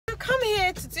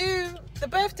the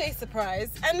birthday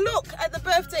surprise, and look at the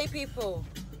birthday people.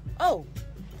 Oh,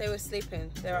 they were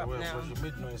sleeping. They're up now.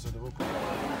 Midnight, so they woke up.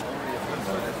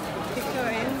 Keep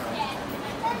going.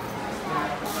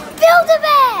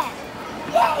 Build-A-Bear!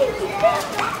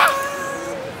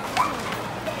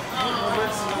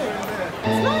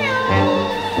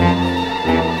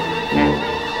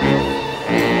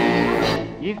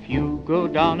 If you go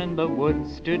down in the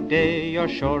woods today, you're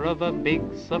sure of a big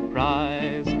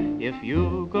surprise. If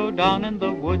you go down in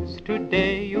the woods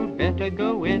today, you'd better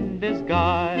go in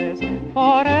disguise.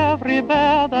 For every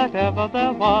bear that ever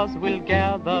there was will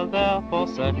gather there for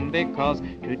certain, because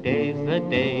today's the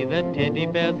day the teddy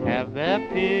bears have their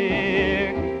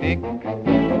picnic.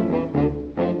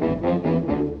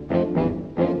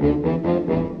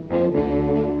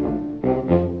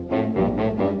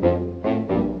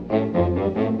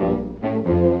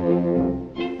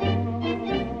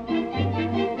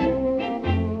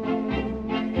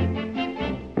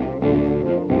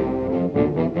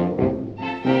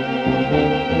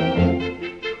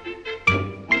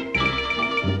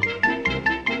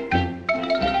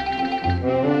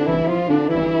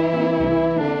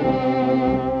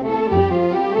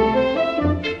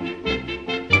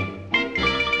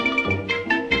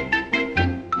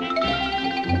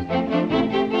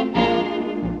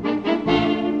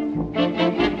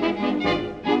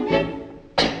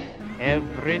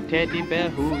 Every teddy bear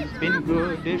who's been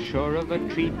good is sure of a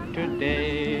treat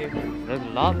today. There's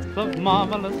lots of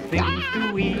marvelous things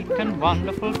to eat and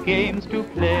wonderful games to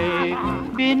play.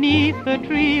 Beneath the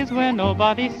trees where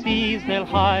nobody sees, they'll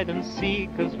hide and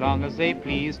seek as long as they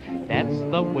please. That's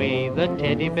the way the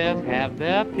teddy bears have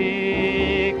their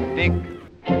picnic.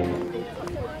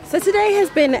 So today has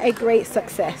been a great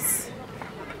success.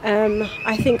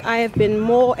 I think I have been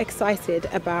more excited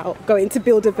about going to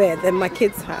Build-A-Bear than my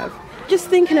kids have. Just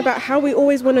thinking about how we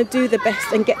always want to do the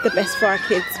best and get the best for our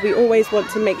kids. We always want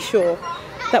to make sure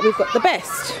that we've got the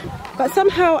best. But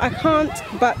somehow I can't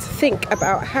but think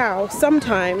about how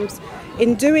sometimes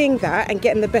in doing that and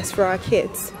getting the best for our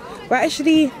kids, we're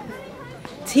actually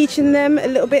teaching them a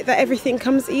little bit that everything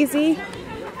comes easy.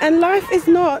 And life is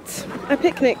not a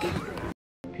picnic.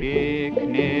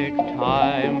 Picnic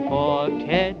time for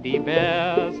teddy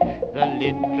bears. The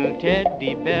little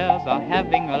teddy bears are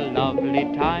having a lovely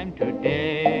time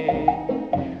today.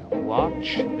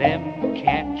 Watch them,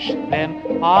 catch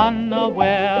them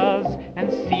unawares,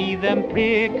 and see them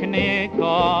picnic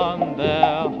on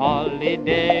their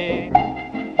holiday.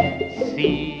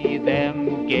 See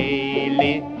them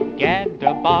gaily gad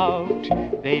about.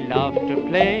 They love to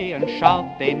play and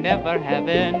shout, they never have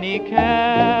any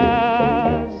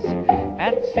cares.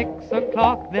 At 6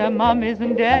 o'clock their mummies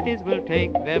and daddies will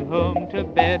take them home to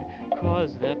bed,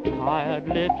 'cause they're tired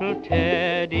little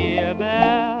teddy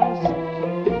bears.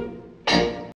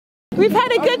 We've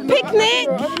had a good picnic!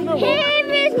 Here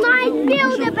is my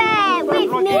Build-A-Bear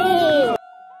with me!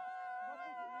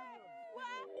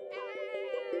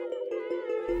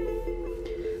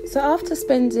 So after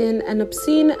spending an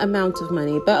obscene amount of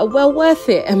money, but a well worth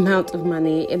it amount of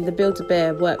money in the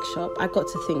Build-A-Bear workshop, I got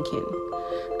to thinking,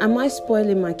 am I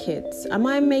spoiling my kids? Am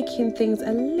I making things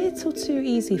a little too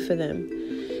easy for them?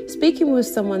 Speaking with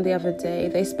someone the other day,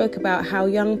 they spoke about how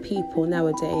young people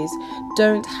nowadays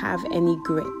don't have any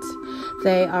grit.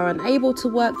 They are unable to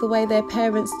work the way their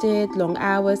parents did, long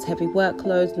hours, heavy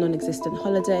workloads, non-existent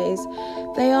holidays.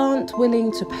 They aren't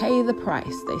willing to pay the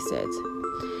price, they said.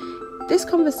 This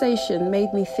conversation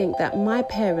made me think that my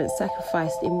parents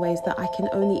sacrificed in ways that I can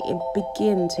only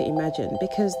begin to imagine,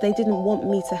 because they didn't want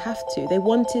me to have to. They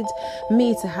wanted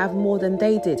me to have more than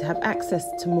they did, have access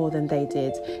to more than they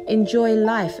did, enjoy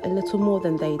life a little more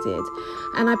than they did.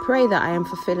 And I pray that I am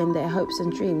fulfilling their hopes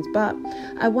and dreams. But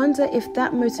I wonder if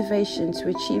that motivation to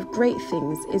achieve great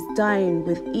things is dying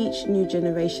with each new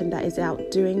generation that is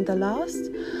outdoing the last.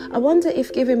 I wonder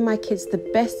if giving my kids the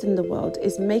best in the world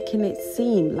is making it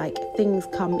seem like things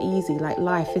come easy, like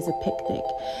life is a picnic.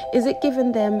 Is it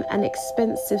giving them an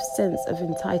expensive sense of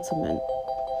entitlement?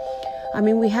 I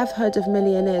mean, we have heard of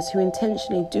millionaires who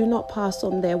intentionally do not pass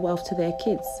on their wealth to their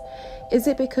kids. Is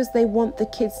it because they want the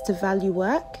kids to value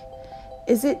work?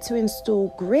 Is it to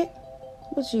install grit?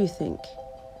 What do you think?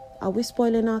 Are we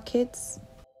spoiling our kids?